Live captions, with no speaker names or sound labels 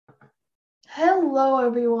Hello,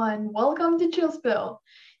 everyone. Welcome to Chillspill.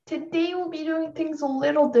 Today we'll be doing things a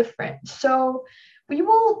little different. We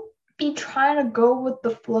will be trying to go with the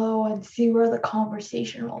flow and see where the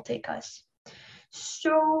conversation will take us.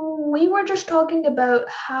 We were just talking about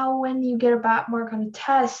how when you get a bad mark on a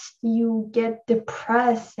test, you get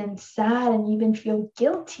depressed and sad and even feel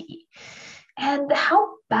guilty, and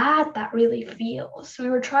how bad that really feels. We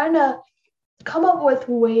were trying to come up with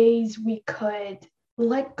ways we could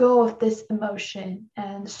let go of this emotion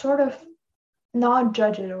and sort of not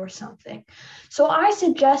judge it or something. So I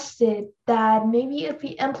suggested that maybe if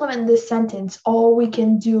we implement this sentence, all we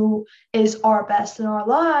can do is our best in our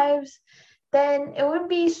lives, then it would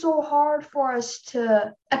be so hard for us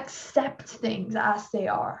to accept things as they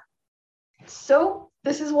are. So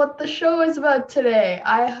this is what the show is about today.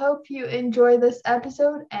 I hope you enjoy this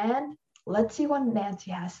episode, and let's see what Nancy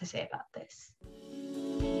has to say about this.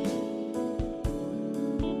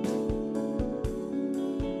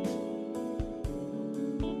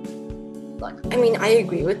 I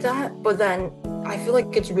agree with that, but then I feel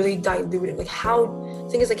like it's really diluted. How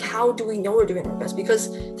do we know we're doing our best? Because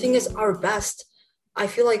thing is, our best, I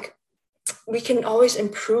feel like we can always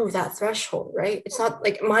improve that threshold, right? It's not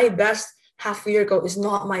like my best half a year ago is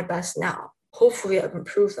not my best now. Hopefully I've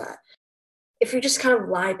improved that. If you just kind of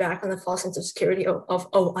lie back on the false sense of security of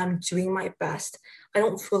oh, I'm doing my best, I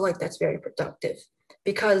don't feel like that's very productive.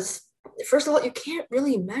 Because first of all, you can't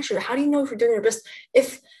really measure. How do you know if you're doing your best?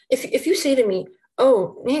 If you say to me,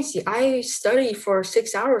 oh, Nancy, I studied for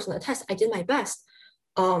 6 hours on the test, I did my best.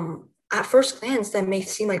 At first glance, that may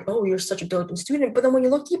seem like, oh, you're such a diligent student. But then when you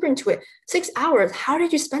look deeper into it, 6 hours, how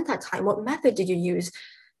did you spend that time? What method did you use?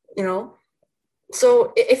 You know,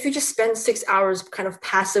 so if you just spend 6 hours kind of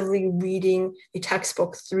passively reading the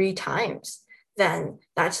textbook 3 times, then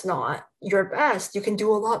that's not your best. You can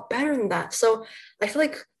do a lot better than that. So I feel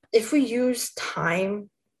like if we use time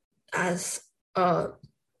as a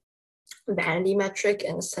vanity metric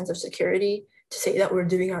and a sense of security to say that we're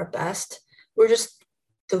doing our best, we're just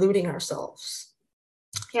deluding ourselves.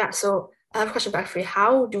 Yeah, so I have a question back for you.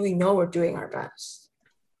 How do we know we're doing our best?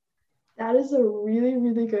 That is a really,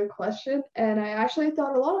 really good question. And I actually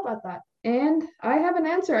thought a lot about that. And I have an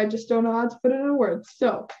answer. I just don't know how to put it in words.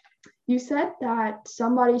 So you said that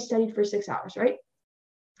somebody studied for 6 hours, right?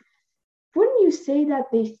 Wouldn't you say that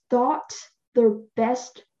they thought their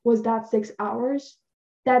best was that 6 hours?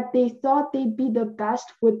 That they thought they'd be the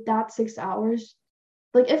best with that 6 hours?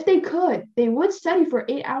 Like, if they could, they would study for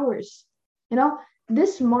 8 hours. You know,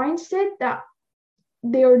 this mindset that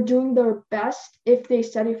they are doing their best if they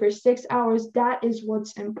study for 6 hours, that is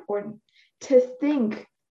what's important. To think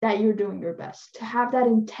that you're doing your best, to have that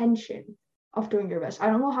intention of doing your best. I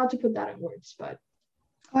don't know how to put that in words, but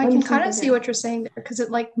I let me can see if kind I of see can. what you're saying there because it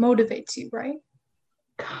like motivates you, right?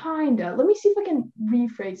 Kinda. Let me see if I can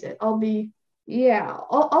rephrase it. I'll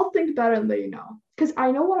think about it and let you know. Because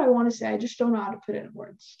I know what I want to say, I just don't know how to put it in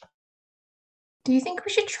words. Do you think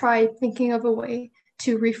we should try thinking of a way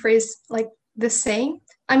to rephrase like the saying?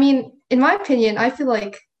 I mean, in my opinion, I feel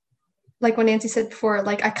like what Nancy said before,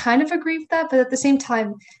 like I kind of agree with that, but at the same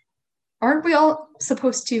time, aren't we all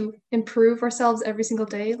supposed to improve ourselves every single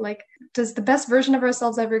day? Like, does the best version of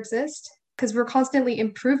ourselves ever exist? Because we're constantly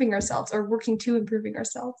improving ourselves or working to improving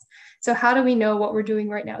ourselves. So how do we know what we're doing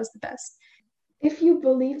right now is the best? If you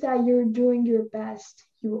believe that you're doing your best,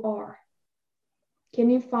 you are.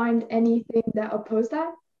 Can you find anything that oppose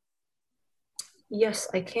that? Yes,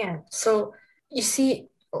 I can. So you see,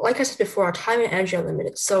 like I said before, our time and energy are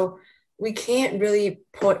limited. So we can't really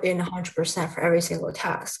put in 100% for every single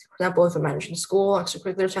task. For example, if I'm managing school,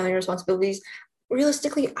 extracurricular family responsibilities,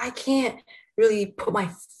 realistically, I can't really put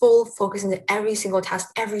my full focus into every single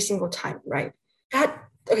task every single time, right?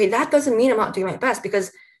 That doesn't mean I'm not doing my best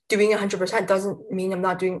because doing 100% doesn't mean I'm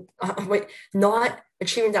not doing, not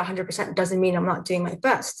achieving that 100% doesn't mean I'm not doing my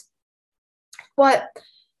best. But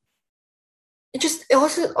it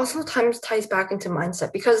also times ties back into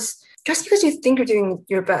mindset because just because you think you're doing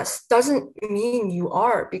your best doesn't mean you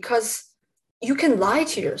are, because you can lie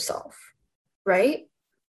to yourself, right?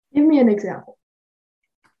 Give me an example.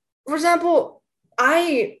 For example,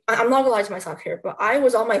 I'm not gonna lie to myself here, but I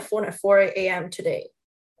was on my phone at 4 a.m. today.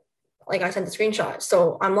 Like, I sent the screenshot,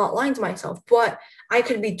 so I'm not lying to myself, but I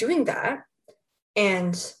could be doing that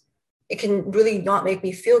and it can really not make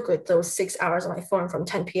me feel good, those 6 hours on my phone from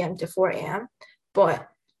 10 p.m. to 4 a.m. But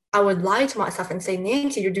I would lie to myself and say,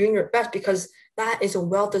 Nancy, you're doing your best because that is a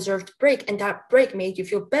well-deserved break, and that break made you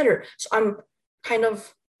feel better. So I'm kind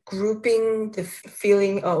of grouping the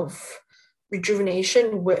feeling of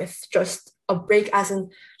rejuvenation with just a break, as in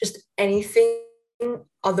just anything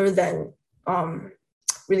other than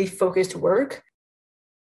really focused work.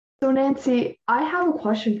 So, Nancy, I have a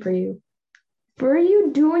question for you. Were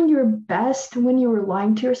you doing your best when you were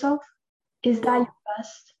lying to yourself? Is that No, your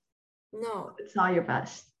best? no. It's not your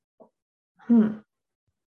best. Hmm.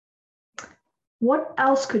 What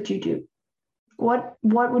else could you do? What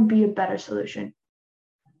would be a better solution?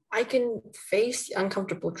 I can face the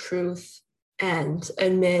uncomfortable truth and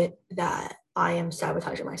admit that I am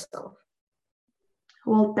sabotaging myself.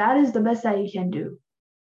 Well, that is the best that you can do.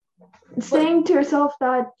 But Saying to yourself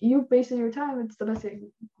that you wasted your time, it's the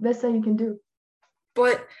best that you can do.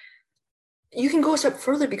 but you can go a step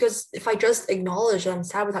further, because if I just acknowledge that I'm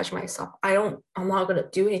sabotaging myself, I'm not gonna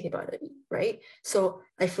do anything about it, right? So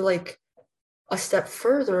I feel like a step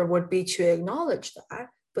further would be to acknowledge that,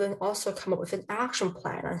 but then also come up with an action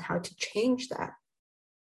plan on how to change that.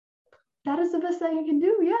 That is the best that you can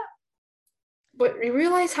do, yeah. But you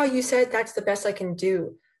realize how you said that's the best I can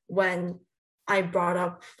do when I brought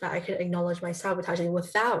up that I could acknowledge my sabotaging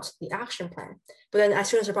without the action plan. But then as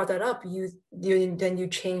soon as I brought that up, you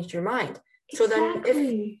changed your mind. So then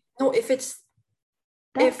Exactly. if it's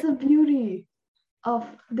That's if the beauty of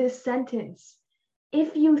this sentence.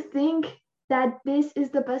 If you think that this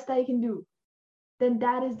is the best that you can do, then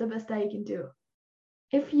that is the best that you can do.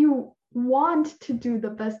 If you want to do the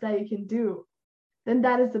best that you can do, then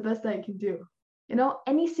that is the best that you can do.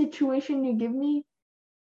 Any situation you give me,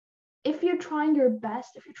 if you're trying your best,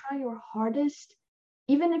 if you're trying your hardest,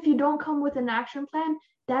 even if you don't come with an action plan,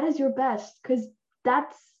 that is your best, because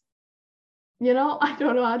that's, I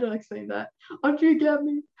don't know how to explain that. Don't you get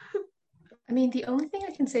me? I mean, the only thing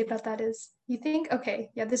I can say about that is you think, okay,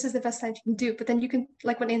 yeah, this is the best thing you can do. But then you can,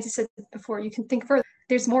 like what Nancy said before, you can think further.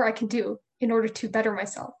 There's more I can do in order to better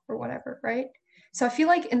myself or whatever, right? So I feel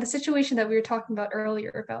like in the situation that we were talking about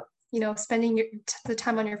earlier about, spending the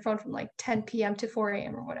time on your phone from like 10 p.m. to 4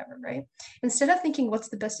 a.m. or whatever, right? Instead of thinking what's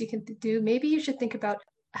the best you can do, maybe you should think about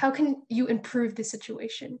how can you improve the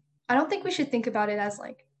situation. I don't think we should think about it as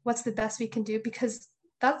like what's the best we can do, because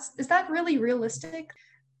is that really realistic?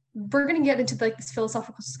 We're going to get into like this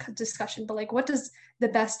philosophical discussion, but like what does the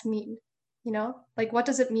best mean, like what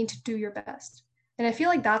does it mean to do your best? And I feel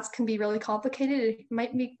like that can be really complicated. It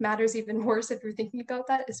might make matters even worse if you're thinking about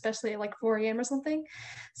that, especially at like 4 a.m. or something.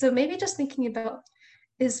 So maybe just thinking about,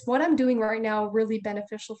 is what I'm doing right now really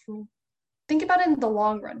beneficial for me? Think about it in the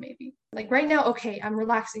long run, maybe. Like right now, okay, I'm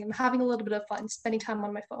relaxing, I'm having a little bit of fun, spending time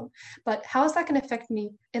on my phone. But how is that going to affect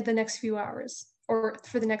me in the next few hours or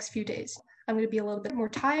for the next few days? I'm going to be a little bit more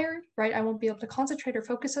tired, right? I won't be able to concentrate or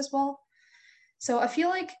focus as well. So I feel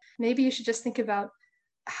like maybe you should just think about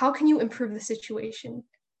how can you improve the situation?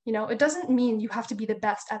 It doesn't mean you have to be the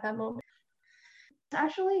best at that moment.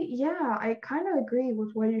 Actually, yeah, I kind of agree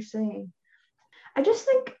with what you're saying. I just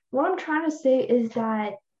think what I'm trying to say is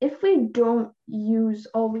that if we don't use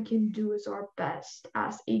all we can do is our best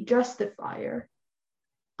as a justifier,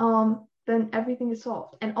 then everything is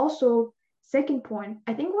solved. And also, second point,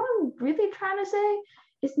 I think what I'm really trying to say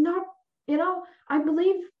is not, I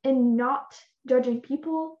believe in not judging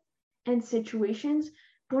people and situations,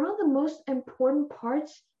 but one of the most important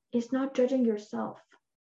parts is not judging yourself.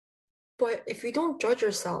 But if you don't judge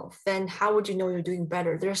yourself, then how would you know you're doing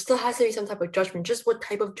better? There still has to be some type of judgment, just what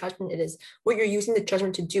type of judgment it is, what you're using the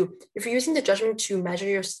judgment to do. If you're using the judgment to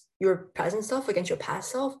measure your present self against your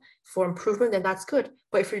past self for improvement, then that's good.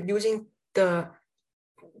 But if you're using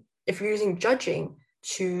judging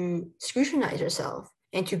to scrutinize yourself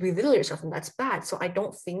and to belittle yourself, then that's bad. So I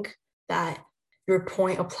don't think that your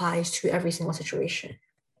point applies to every single situation.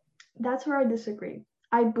 That's where I disagree.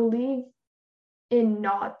 I believe in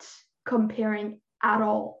not comparing at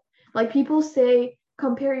all. Like people say,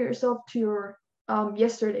 compare yourself to your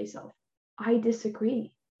yesterday self. I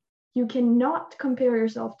disagree. You cannot compare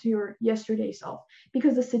yourself to your yesterday self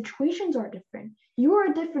because the situations are different. You are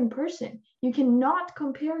a different person. You cannot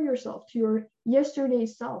compare yourself to your yesterday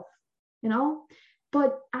self, you know?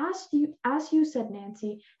 But as you said,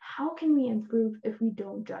 Nancy, how can we improve if we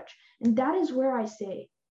don't judge? And that is where I say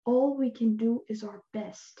all we can do is our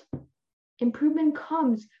best. Improvement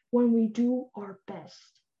comes when we do our best.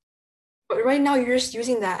 But right now, you're just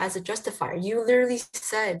using that as a justifier. You literally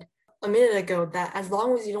said a minute ago that as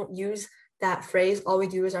long as you don't use that phrase, all we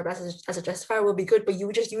do is our best as a justifier will be good, but you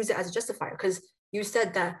would just use it as a justifier because you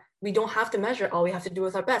said that we don't have to measure, all we have to do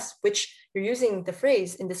is our best, which you're using the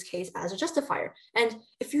phrase in this case as a justifier. And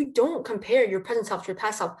if you don't compare your present self to your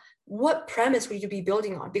past self, what premise would you be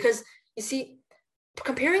building on? Because you see,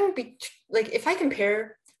 like if I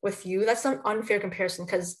compare with you, that's an unfair comparison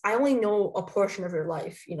because I only know a portion of your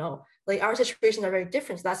life, Like our situations are very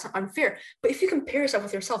different, so that's not unfair. But if you compare yourself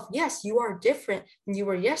with yourself, yes, you are different than you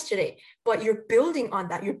were yesterday, but you're building on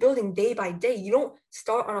that. You're building day by day. You don't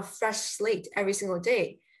start on a fresh slate every single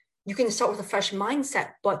day. You can start with a fresh mindset,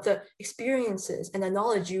 but the experiences and the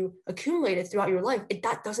knowledge you accumulated throughout your life,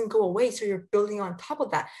 that doesn't go away. So you're building on top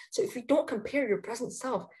of that. So if you don't compare your present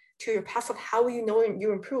self to your past self, how will you know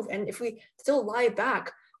you improve? And if we still lie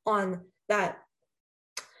back on that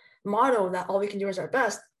motto that all we can do is our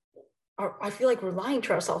best, I feel like we're lying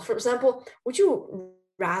to ourselves. For example, would you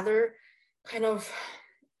rather kind of,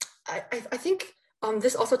 I think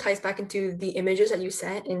this also ties back into the images that you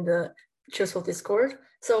sent in the Chillspill Discord.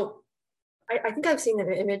 So I think I've seen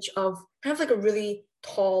an image of kind of like a really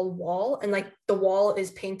tall wall, and like the wall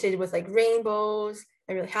is painted with like rainbows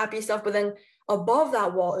and really happy stuff, but then above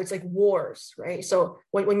that wall it's like wars, right? So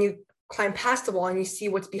when you climb past the wall and you see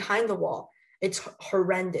what's behind the wall, it's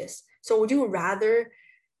horrendous. So would you rather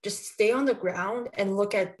just stay on the ground and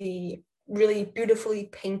look at the really beautifully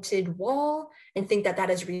painted wall and think that that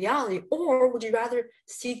is reality, or would you rather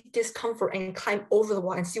seek discomfort and climb over the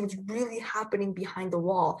wall and see what's really happening behind the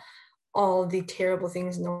wall, all the terrible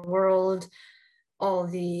things in the world, all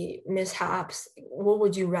the mishaps? What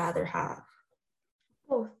would you rather have?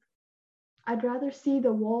 Both. I'd rather see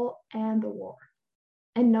the wall and the war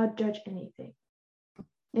and not judge anything.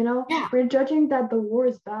 Yeah. We're judging that the war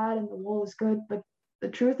is bad and the wall is good, but the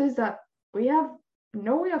truth is that we have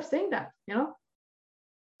no way of saying that.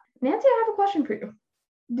 Nancy, I have a question for you.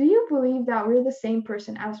 Do you believe that we're the same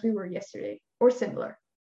person as we were yesterday or similar?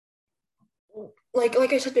 Like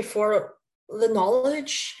I said before, the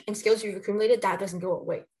knowledge and skills you've accumulated, that doesn't go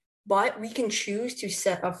away. But we can choose to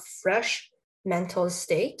set a fresh mental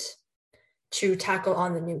state to tackle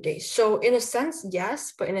on the new day. So in a sense,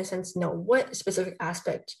 yes, but in a sense, no. What specific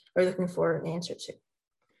aspect are you looking for an answer to?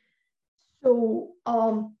 So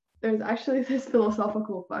there's actually this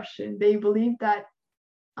philosophical question. They believe that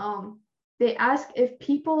they ask if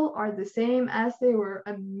people are the same as they were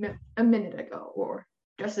a minute ago or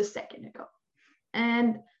just a second ago.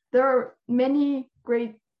 And there are many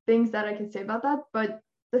great things that I can say about that, but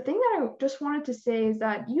the thing that I just wanted to say is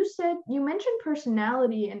that you mentioned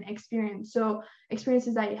personality and experience, so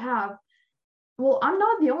experiences that you have. Well, I'm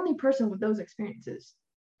not the only person with those experiences.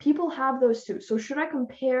 People have those too. So should I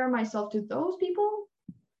compare myself to those people?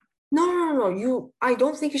 No. I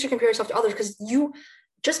don't think you should compare yourself to others, because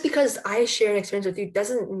just because I share an experience with you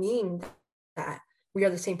doesn't mean that we are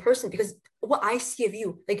the same person, because what I see of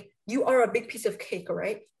you, like you are a big piece of cake, all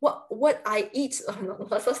right? What I eat, oh no,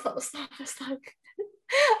 let's not.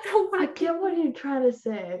 I get what you're trying to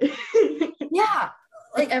say. Yeah.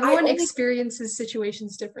 Like everyone experiences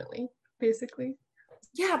situations differently, basically.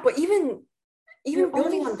 Yeah, but even You're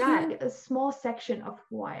building only on that, seeing a small section of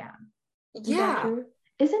who I am. yeah.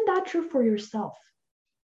 Isn't that true for yourself?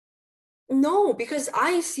 No, because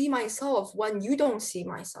I see myself when you don't see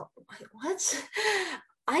myself. What?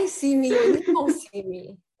 I see me when you don't see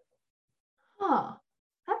me. Huh.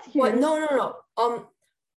 That's What? curious. No.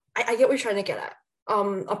 I get what you're trying to get at.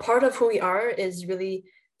 A part of who we are is really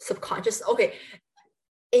subconscious. Okay,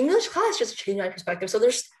 English class just changed my perspective. So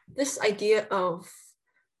there's this idea of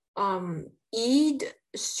id,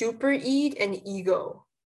 super id, and ego.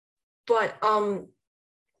 But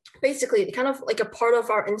basically kind of like a part of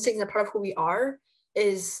our instincts and a part of who we are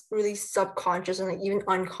is really subconscious and like even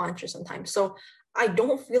unconscious sometimes. So I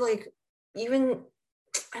don't feel like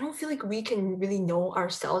we can really know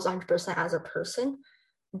ourselves 100% as a person,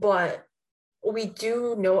 but we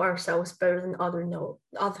do know ourselves better than other.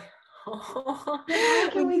 How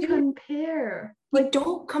can we compare? We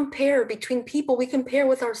don't compare between people, we compare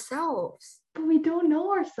with ourselves. But we don't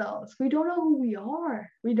know ourselves. We don't know who we are.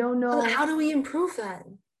 We don't know. So how do we improve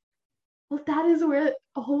then? Well, that is where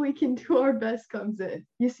all we can do our best comes in.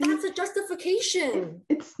 You see? That's a justification.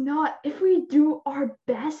 It's not. If we do our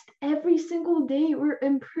best every single day, we're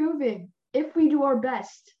improving. If we do our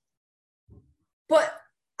best. But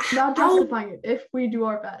not justifying it, if we do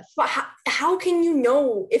our best. But how can you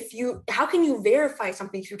know how can you verify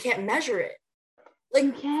something if you can't measure it? Like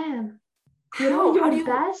you can. Your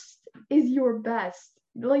best is your best.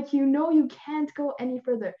 Like you can't go any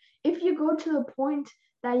further. If you go to the point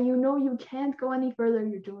that you can't go any further,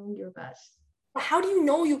 you're doing your best. But how do you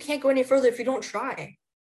know you can't go any further if you don't try?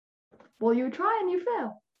 Well, you try and you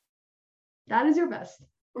fail. That is your best.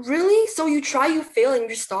 Really? So you try, you fail, and you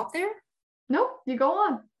just stop there? No, you go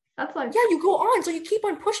on. That's like you go on. So you keep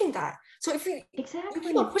on pushing that. So if you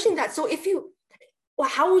keep on pushing that, so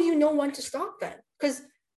how will you know when to stop then? Because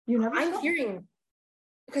I'm hearing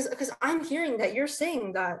that you're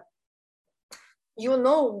saying that you'll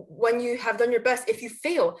know when you have done your best. If you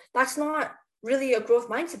fail, that's not really a growth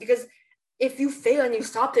mindset, because if you fail and you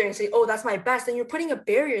stop there and say, oh, that's my best, then you're putting a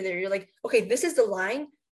barrier there. You're like, okay, this is the line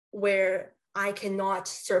where I cannot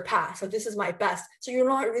surpass. So this is my best. So you're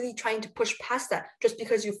not really trying to push past that just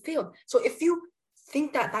because you failed. So if you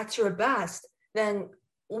think that that's your best, then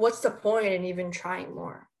what's the point in even trying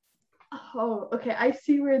more? Oh, okay. I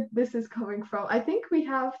see where this is coming from. I think we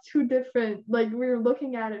have two different, like we're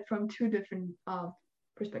looking at it from two different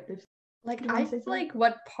perspectives. Like Do you wanna I say feel something? like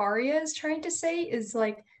what Paria is trying to say is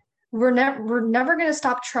like we're never gonna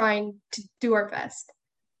stop trying to do our best.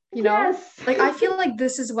 You know? Yes. Like I feel like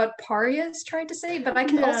this is what Paria is trying to say, but I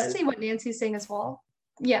can also Yes. see what Nancy's saying as well.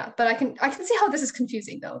 Yeah, but I can see how this is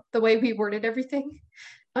confusing though, the way we worded everything.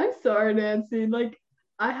 I'm sorry, Nancy. Like,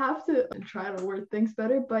 I have to try to word things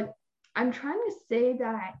better, but I'm trying to say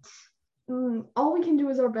that all we can do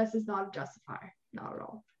is our best is not a justifier. Not at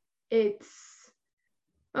all. It's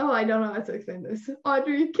oh, I don't know how to explain this.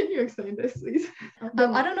 Audrey, can you explain this, please?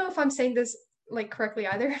 I don't know if I'm saying this like correctly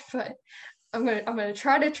either, but I'm gonna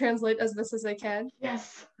try to translate as best as I can.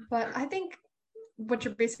 Yes. But I think what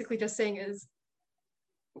you're basically just saying is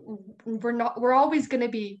we're always gonna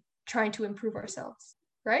be trying to improve ourselves,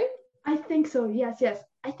 right? I think so. Yes, yes.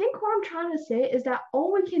 I think what I'm trying to say is that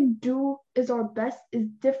all we can do is our best is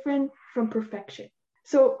different from perfection.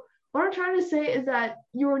 So what I'm trying to say is that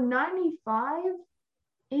your 95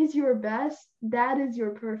 is your best, that is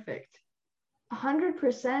your perfect.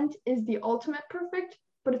 100% is the ultimate perfect,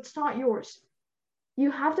 but it's not yours.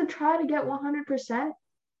 You have to try to get 100%,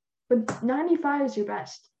 but 95 is your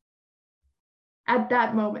best at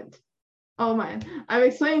that moment. Oh man, I'm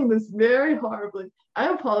explaining this very horribly. I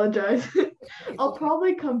apologize. I'll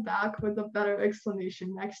probably come back with a better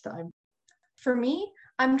explanation next time. For me,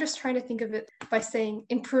 I'm just trying to think of it by saying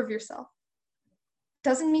improve yourself.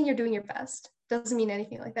 Doesn't mean you're doing your best. Doesn't mean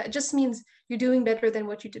anything like that. It just means you're doing better than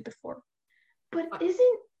what you did before. But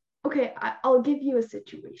isn't okay, I'll give you a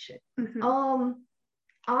situation. Mhm.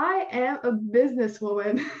 I am a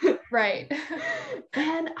businesswoman Right.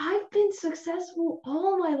 and I've been successful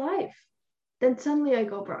all my life. Then suddenly I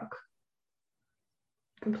go broke.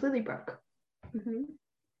 Completely broke. Mhm.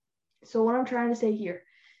 So what I'm trying to say here,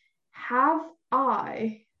 have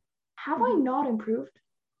I Mhm. not improved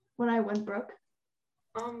when I went broke?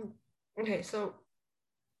 Okay, so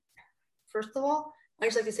first of all, I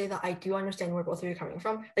just like to say that I do understand where both of you are coming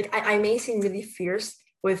from. Like I may seem really fierce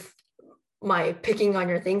with my picking on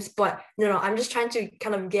your things, but no, I'm just trying to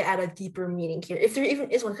kind of get at a deeper meaning here, if there even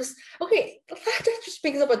is one. Because okay, that just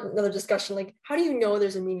brings up another discussion. Like, how do you know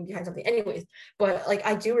there's a meaning behind something? Anyways, but like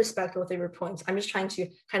I do respect both of your points. I'm just trying to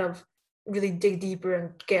kind of really dig deeper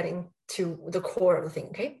and getting to the core of the thing.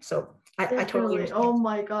 Okay, so I totally Definitely. respect. Oh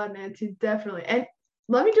my God, Nancy, definitely. And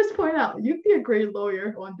let me just point out, you'd be a great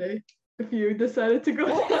lawyer one day if you decided to go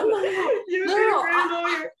Oh, down. You'd no, be no, a no. great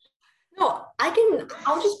lawyer. No,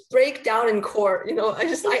 I'll just break down in court, I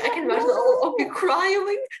can imagine I'll be No, crying,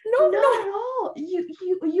 like, not no. at all.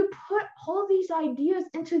 You put all these ideas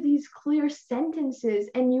into these clear sentences,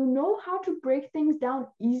 and you know how to break things down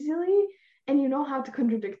easily, and you know how to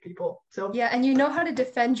contradict people. So Yeah, and you know how to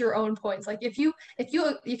defend your own points. Like if you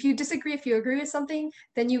disagree, if you agree with something,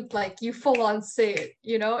 then you full on say it,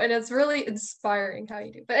 and it's really inspiring how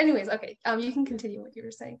you do. But anyways, okay, you can continue what you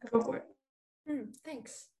were saying go before. for it.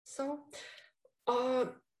 Thanks. So, I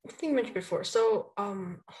think you mentioned before. So,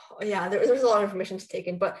 yeah, there's a lot of information to take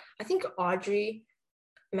in, but I think Audrey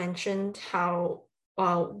mentioned how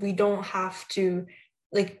we don't have to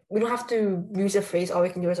use the phrase all we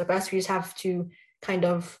can do is our best. We just have to kind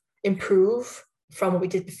of improve from what we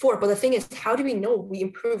did before. But the thing is, how do we know we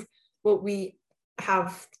improve what we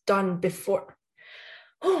have done before?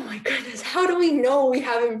 Oh my goodness, how do we know we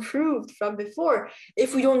have improved from before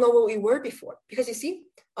if we don't know what we were before? Because you see,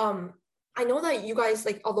 I know that you guys,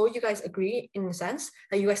 like, although you guys agree in a sense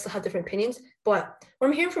that you guys still have different opinions, but what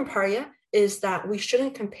I'm hearing from Paria is that we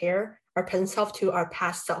shouldn't compare our present self to our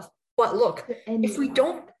past self. But look, if we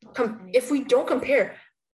don't compare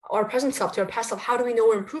our present self to our past self, how do we know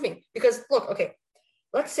we're improving? Because look, okay,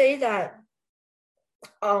 let's say that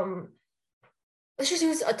um let's just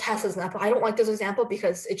use a test as an example. I don't like this example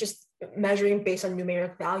because it's just measuring based on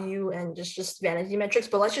numeric value and just vanity metrics,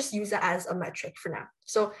 but let's just use that as a metric for now.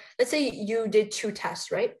 So let's say you did two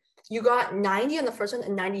tests, right? You got 90 on the first one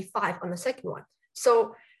and 95 on the second one.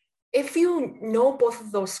 So if you know both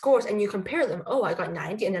of those scores and you compare them, oh, I got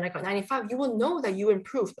 90 and then I got 95, you will know that you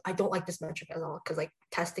improved. I don't like this metric at all because like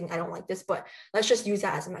testing, I don't like this, but let's just use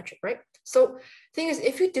that as a metric, right? So thing is,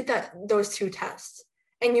 if you did those two tests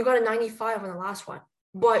and you got a 95 on the last one,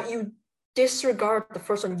 but you disregard the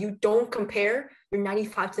first one, you don't compare your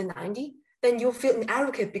 95 to 90, then you'll feel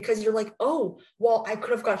inadequate because you're like, oh, well, I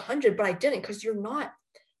could have got 100, but I didn't, because you're not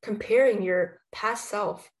comparing your past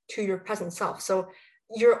self to your present self. So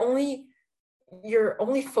you're only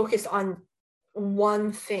focused on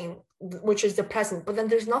one thing, which is the present, but then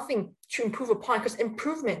there's nothing to improve upon, because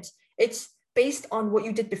improvement, it's based on what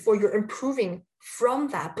you did before. You're improving from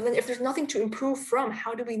that. But then if there's nothing to improve from,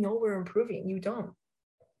 how do we know we're improving? You don't.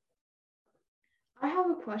 I have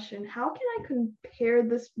a question. How can I compare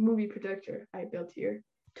this movie projector I built here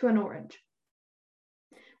to an orange?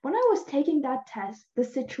 When I was taking that test, the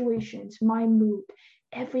situations, my mood,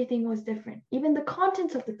 everything was different. Even the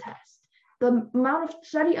contents of the test, the amount of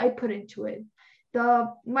study I put into it,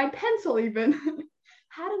 my pencil even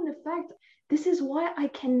had an effect. This is why I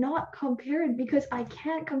cannot compare it, because I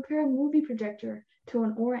can't compare a movie projector to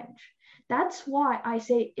an orange. That's why I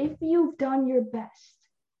say if you've done your best,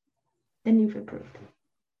 then you've improved.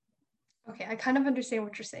 Okay, I kind of understand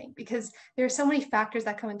what you're saying, because there are so many factors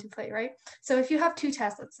that come into play, right? So if you have two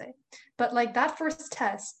tests, let's say, but like that first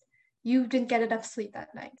test, you didn't get enough sleep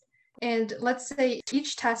that night. And let's say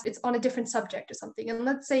each test it's on a different subject or something. And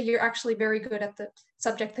let's say you're actually very good at the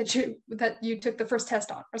subject that you took the first test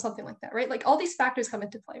on or something like that, right? Like all these factors come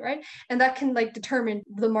into play, right? And that can like determine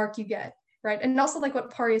the mark you get, right? And also like what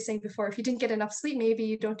Pari is saying before, if you didn't get enough sleep, maybe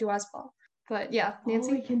you don't do as well. But yeah, Nancy.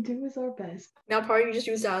 All we can do is our best. Now, part you just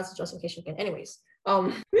use that as a justification again. Anyways,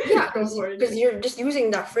 yeah, because you're just using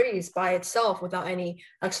that phrase by itself without any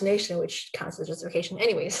explanation, which counts as justification.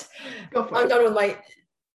 Anyways, I'm done with my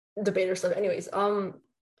debater stuff. Anyways,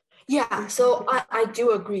 yeah. So I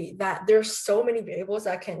do agree that there's so many variables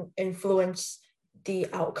that can influence the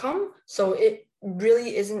outcome. So it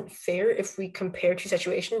really isn't fair if we compare two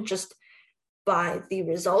situations just by the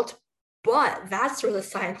result. But that's where the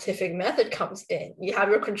scientific method comes in. You have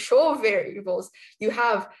your control variables, you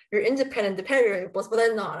have your independent dependent variables, but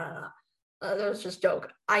then no. That was just a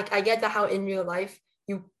joke. I get that how in real life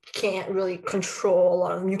you can't really control a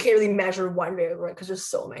lot of them. You can't really measure one variable, right? Because there's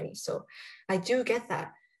so many. So I do get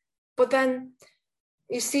that. But then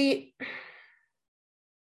you see,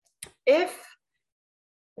 if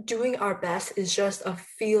doing our best is just a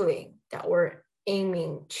feeling that we're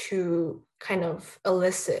aiming to kind of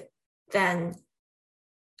elicit, then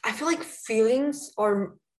I feel like feelings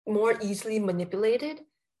are more easily manipulated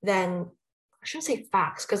than, I shouldn't say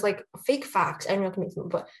facts, because like fake facts, I don't know if I can make them,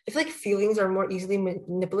 but I feel like feelings are more easily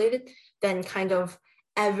manipulated than kind of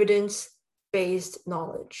evidence-based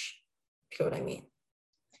knowledge, if you know what I mean.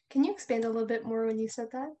 Can you expand a little bit more when you said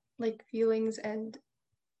that? Like feelings and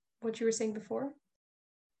what you were saying before?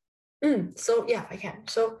 So yeah, I can.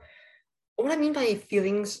 So what I mean by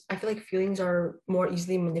feelings, I feel like feelings are more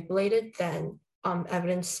easily manipulated than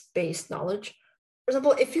evidence-based knowledge. For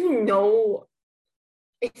example, if you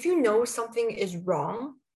know something is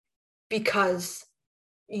wrong because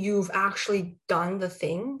you've actually done the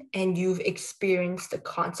thing and you've experienced the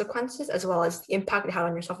consequences as well as the impact it had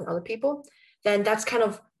on yourself and other people, then that's kind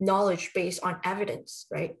of knowledge based on evidence,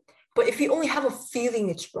 right? But if you only have a feeling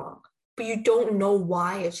it's wrong, but you don't know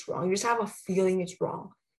why it's wrong, you just have a feeling it's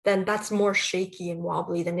wrong, then that's more shaky and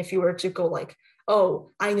wobbly than if you were to go like, oh,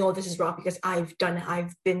 I know this is wrong because I've done it,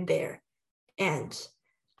 I've been there, and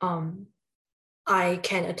I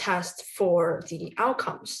can attest for the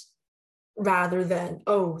outcomes, rather than,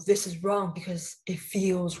 oh, this is wrong because it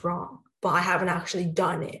feels wrong, but I haven't actually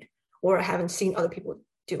done it or I haven't seen other people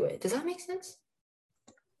do it. Does that make sense?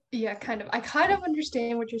 Yeah, kind of. I kind of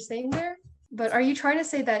understand what you're saying there, but are you trying to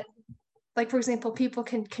say that, like, for example, people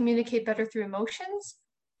can communicate better through emotions?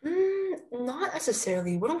 Not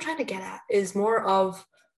necessarily. What I'm trying to get at is more of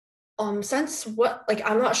since what, like,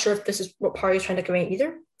 I'm not sure if this is what Pari is trying to convey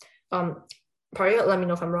either. Pari, let me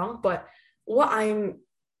know if I'm wrong, but what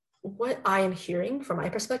I am hearing from my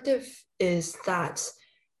perspective is that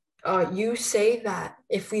you say that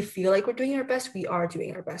if we feel like we're doing our best, we are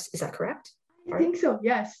doing our best. Is that correct? I think so,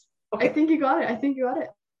 yes. Okay. I think you got it.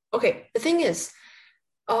 Okay, the thing is,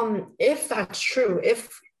 if that's true,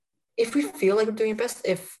 if we feel like we're doing our best,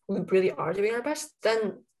 if we really are doing our best,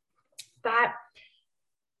 then that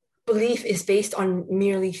belief is based on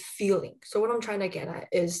merely feeling. So what I'm trying to get at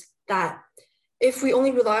is that if we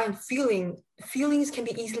only rely on feelings can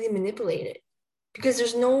be easily manipulated because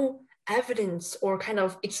there's no evidence or kind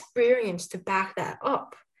of experience to back that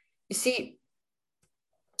up. You see,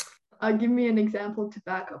 give me an example to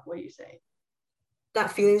back up what you say.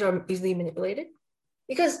 That feelings are easily manipulated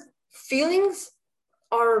because feelings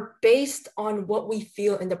are based on what we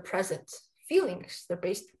feel in the present. Feelings, they're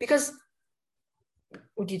based because,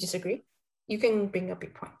 would you disagree? You can bring up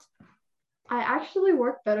your point. I actually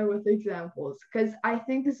work better with examples because I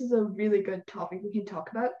think this is a really good topic we can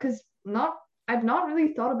talk about because not I've not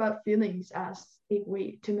really thought about feelings as a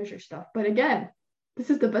way to measure stuff. But again, this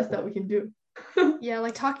is the best that we can do. Yeah,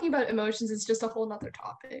 like talking about emotions is just a whole nother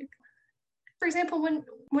topic. For example,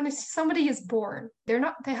 when somebody is born, they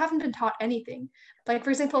haven't been taught anything. Like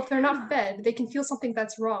for example, if they're not fed, they can feel something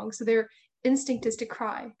that's wrong, so their instinct is to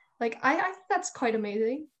cry. Like I think that's quite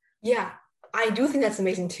amazing. Yeah, I do think that's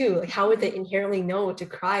amazing too. Like, how would they inherently know to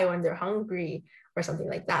cry when they're hungry or something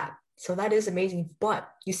like that? So that is amazing. But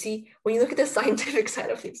you see, when you look at the scientific side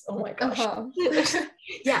of things, oh my gosh. Uh-huh.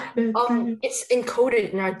 Yeah, it's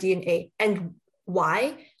encoded in our DNA. And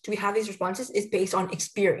why do we have these responses is based on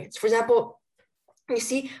experience. For example, you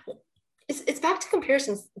see, it's back to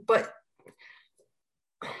comparisons, but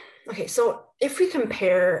okay, so if we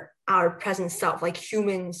compare our present self, like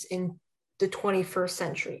humans in the 21st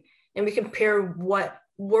century, and we compare what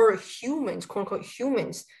were humans, quote unquote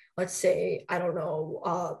humans, let's say, I don't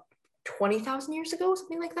know, 20,000 years ago,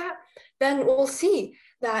 something like that, then we'll see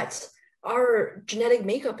that our genetic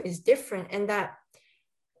makeup is different and that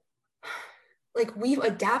like we've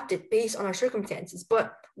adapted based on our circumstances,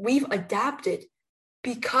 but we've adapted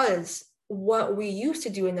because what we used to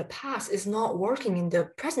do in the past is not working in the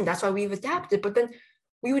present. That's why we've adapted. But then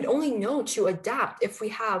we would only know to adapt if we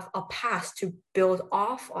have a past to build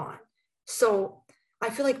off on. So I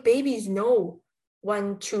feel like babies know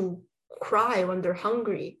when to cry when they're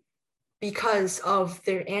hungry because of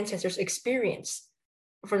their ancestors' experience.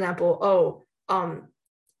 For example,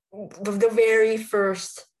 the very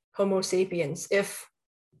first Homo sapiens, if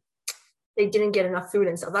they didn't get enough food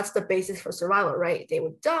and stuff, that's the basis for survival, right? They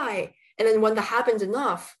would die. And then when that happens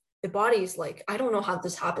enough, the body's like, I don't know how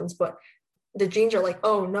this happens, but the genes are like,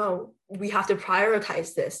 oh no, we have to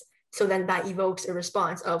prioritize this. So then that evokes a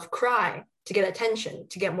response of cry to get attention,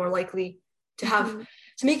 to get more likely to have,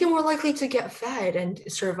 to make it more likely to get fed and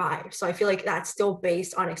survive. So I feel like that's still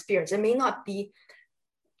based on experience. It may not be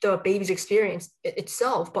the baby's experience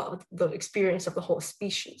itself, but the experience of the whole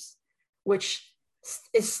species, which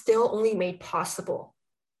is still only made possible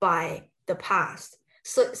by the past.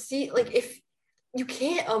 So see, like if you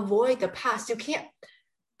can't avoid the past, you can't,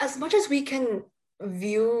 as much as we can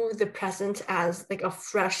view the present as like a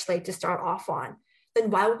fresh slate to start off on, then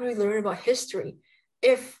why would we learn about history?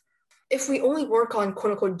 If we only work on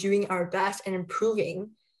quote unquote doing our best and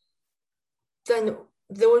improving, then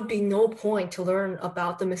there would be no point to learn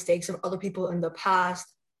about the mistakes of other people in the past,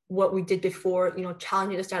 what we did before,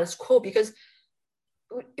 challenging the status quo, because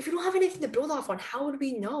if we don't have anything to build off on, how would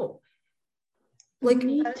we know? Like, you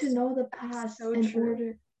need to know the past so in true.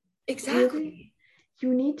 order. Exactly. Really,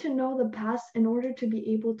 you need to know the past in order to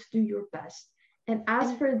be able to do your best. And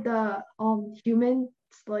as for the humans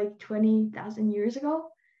like 20,000 years ago,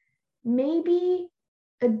 maybe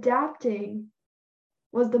adapting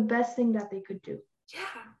was the best thing that they could do.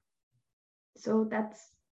 Yeah. So that's,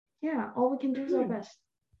 all we can do is our best.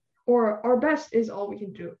 Or our best is all we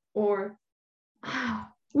can do. Or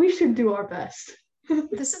we should do our best.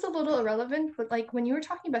 This is a little irrelevant, but like when you were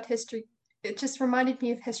talking about history, it just reminded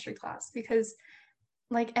me of history class because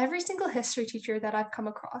like every single history teacher that I've come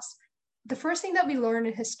across, the first thing that we learn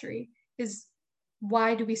in history is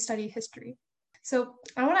why do we study history? So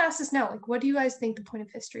I want to ask this now, like what do you guys think the point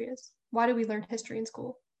of history is? Why do we learn history in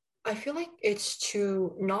school? I feel like it's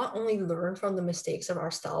to not only learn from the mistakes of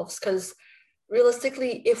ourselves, because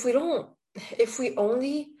realistically, if we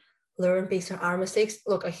only learn based on our mistakes,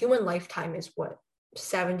 look, a human lifetime is what,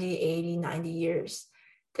 70, 80, 90 years,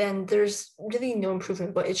 then there's really no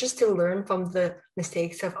improvement, but it's just to learn from the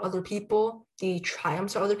mistakes of other people, the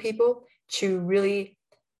triumphs of other people, to really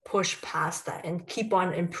push past that and keep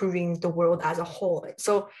on improving the world as a whole.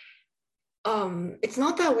 So it's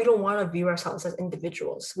not that we don't want to view ourselves as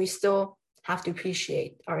individuals. We still have to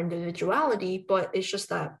appreciate our individuality, but it's just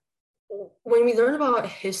that when we learn about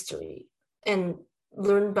history and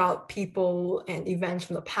learn about people and events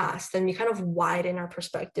from the past, then we kind of widen our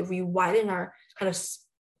perspective. We widen our kind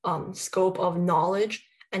of scope of knowledge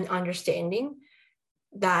and understanding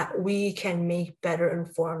that we can make better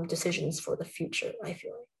informed decisions for the future, I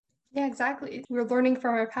feel like. Yeah, exactly. We're learning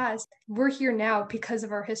from our past. We're here now because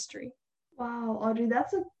of our history. Wow, Audrey,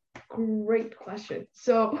 that's a great question.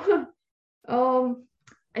 So,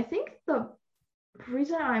 I think the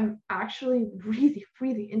reason I'm actually really,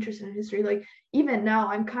 really interested in history, like even now,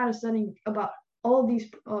 I'm kind of studying about all these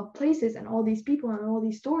places and all these people and all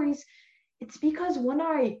these stories. It's because when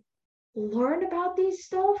I learn about these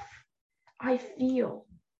stuff, I feel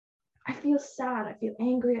sad, I feel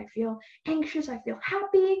angry, I feel anxious, I feel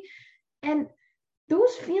happy, and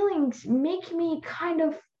those feelings make me kind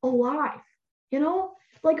of alive. You know,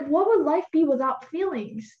 like what would life be without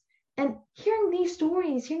feelings? And hearing these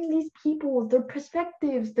stories, hearing these people, their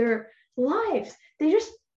perspectives, their lives, they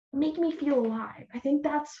just make me feel alive. I think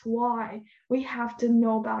that's why we have to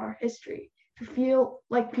know about our history to feel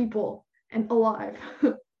like people and alive.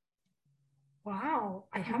 Wow,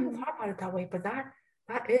 I haven't thought about it that way, but that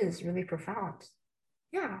is really profound.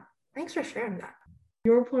 Yeah, thanks for sharing that.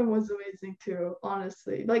 Your point was amazing too,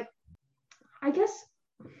 honestly. Like, I guess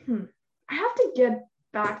I have to get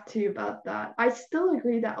back to you about that. I still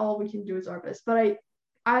agree that all we can do is our best, but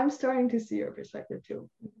I'm starting to see your perspective too.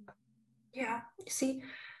 Yeah, see,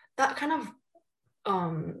 that kind of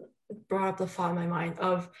brought up the thought in my mind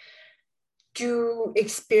of, do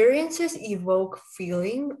experiences evoke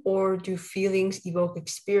feeling or do feelings evoke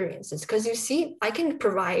experiences? Because you see, I can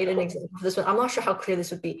provide an example of this one. I'm not sure how clear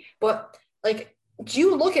this would be, but like, do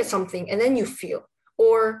you look at something and then you feel,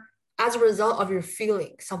 or as a result of your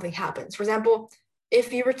feeling, something happens? For example,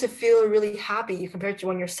 if you were to feel really happy compared to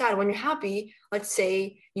when you're sad, when you're happy, let's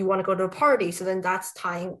say you want to go to a party, so then that's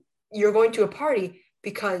tying, you're going to a party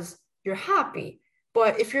because you're happy.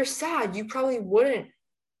 But if you're sad, you probably wouldn't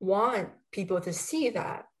want people to see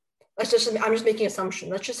that. I'm just making an assumption.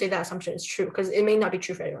 Let's just say that assumption is true, because it may not be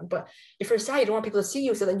true for everyone. But if you're sad, you don't want people to see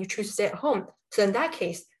you, so then you choose to stay at home. So in that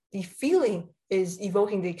case, the feeling is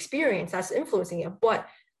evoking the experience that's influencing it. But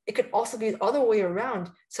it could also be the other way around.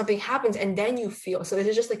 Something happens and then you feel. So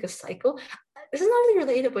it's just like a cycle. This is not really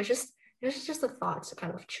related, but it's just a thought to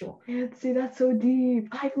kind of chew. Yeah, see, that's so deep.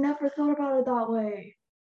 I've never thought about it that way.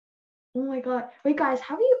 Oh my God. Wait, guys,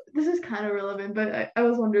 this is kind of relevant, but I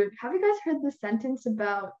was wondering, have you guys heard the sentence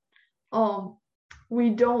about we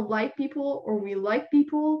don't like people or we like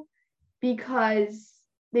people because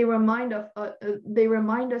they remind us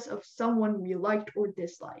of someone we liked or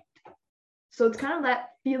disliked. So it's kind of that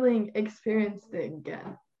feeling experience thing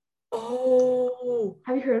again. Oh,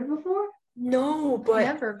 have you heard it before? No, but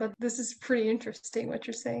never. But this is pretty interesting what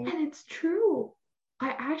you're saying. And it's true.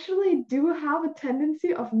 I actually do have a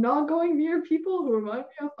tendency of not going near people who remind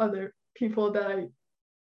me of other people that I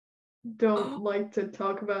don't like to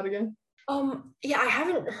talk about again. Yeah, I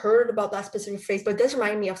haven't heard about that specific phrase, but it does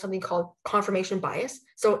remind me of something called confirmation bias.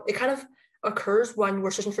 So it kind of occurs when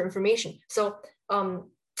we're searching for information. So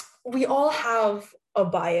we all have a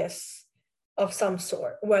bias of some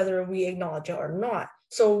sort, whether we acknowledge it or not.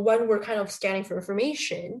 So when we're kind of scanning for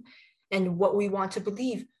information and what we want to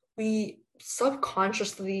believe, we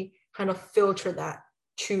subconsciously kind of filter that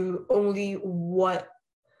to only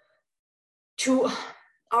to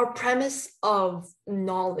our premise of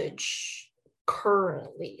knowledge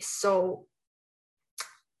currently. So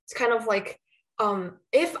it's kind of like,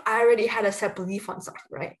 if I already had a set belief on something,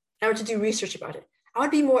 right? I were to do research about it, I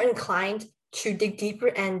would be more inclined to dig deeper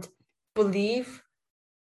and believe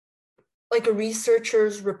like a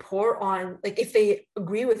researcher's report on, like, if they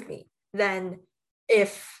agree with me, than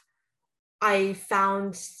if I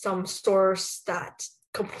found some source that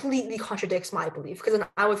completely contradicts my belief, because then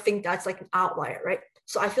I would think that's like an outlier, right?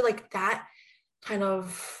 So I feel like that kind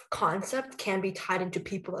of concept can be tied into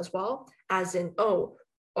people as well, as in,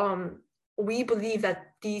 we believe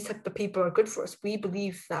that these type of people are good for us. We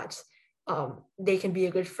believe that they can be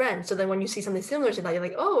a good friend. So then when you see something similar to that, you're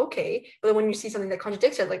like, oh, okay. But then when you see something that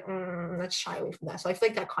contradicts it, like, let's shy away from that. So I feel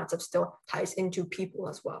like that concept still ties into people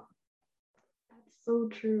as well. That's so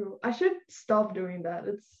true. I should stop doing that.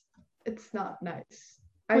 It's not nice.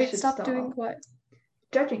 I should stop doing what?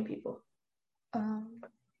 Judging people.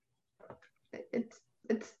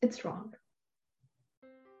 It's wrong.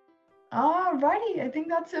 Alrighty, I think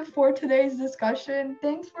that's it for today's discussion.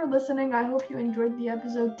 Thanks for listening. I hope you enjoyed the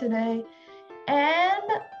episode today. And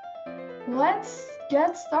let's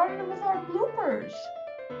get started with our bloopers.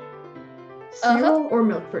 Cereal or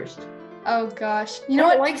milk first? Oh gosh. You know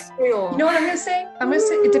what? I like cereal. You know what I'm gonna say? I'm gonna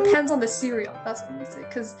say it depends on the cereal. That's what I'm gonna say.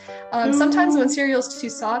 Because sometimes when cereal's too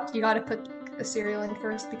soft, you gotta put the cereal in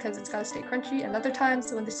first because it's gotta stay crunchy. And other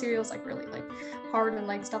times when the cereal's like really like hard and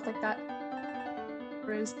like stuff like that,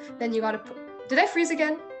 then you gotta put. Did I freeze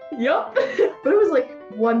again? Yup. But it was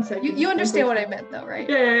like 1 second. You understand what I meant though, right?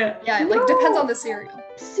 Yeah. Yeah, like depends on the cereal.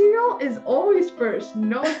 Cereal is always first,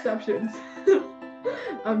 no exceptions.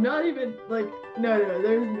 I'm not even like, no,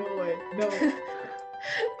 there's no way. No.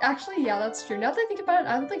 Actually, yeah, that's true. Now that I think about it,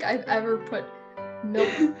 I don't think I've ever put milk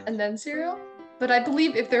and then cereal. But I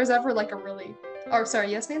believe if there's ever like a really... Oh,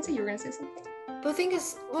 sorry, yes, Nancy, you were gonna say something? The thing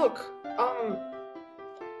is, look,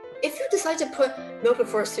 if you decide to put milk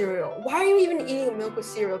before cereal, why are you even eating milk with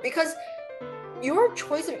cereal? Because your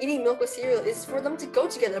choice of eating milk with cereal is for them to go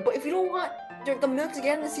together. But if you don't want the milk to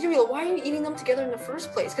get in the cereal, why are you eating them together in the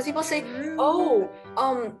first place? Because people say,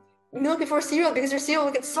 milk before cereal because your cereal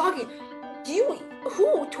will get soggy.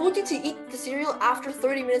 Who told you to eat the cereal after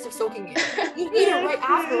 30 minutes of soaking it? You eat it right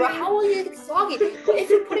after, right? How will it get soggy? But if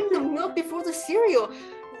you're putting the milk before the cereal,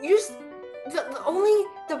 you just only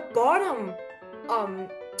the bottom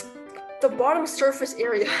surface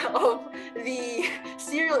area of the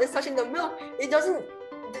cereal is touching the milk. It doesn't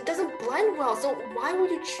blend well. So why would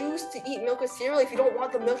you choose to eat milk with cereal if you don't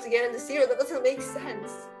want the milk to get in the cereal? That doesn't make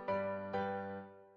sense.